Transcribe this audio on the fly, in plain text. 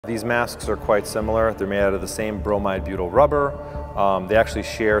These masks are quite similar. They're made out of the same bromide butyl rubber. They actually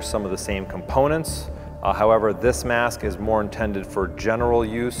share some of the same components. However, this mask is more intended for general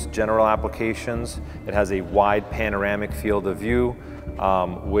use, general applications. It has a wide panoramic field of view,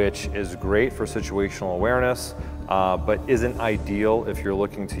 which is great for situational awareness, but isn't ideal if you're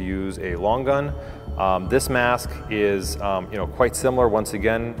looking to use a long gun. This mask is quite similar once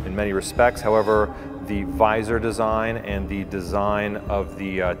again in many respects. However, the visor design and the design of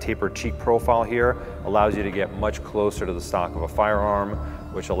the tapered cheek profile here allows you to get much closer to the stock of a firearm,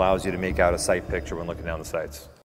 which allows you to make out a sight picture when looking down the sights.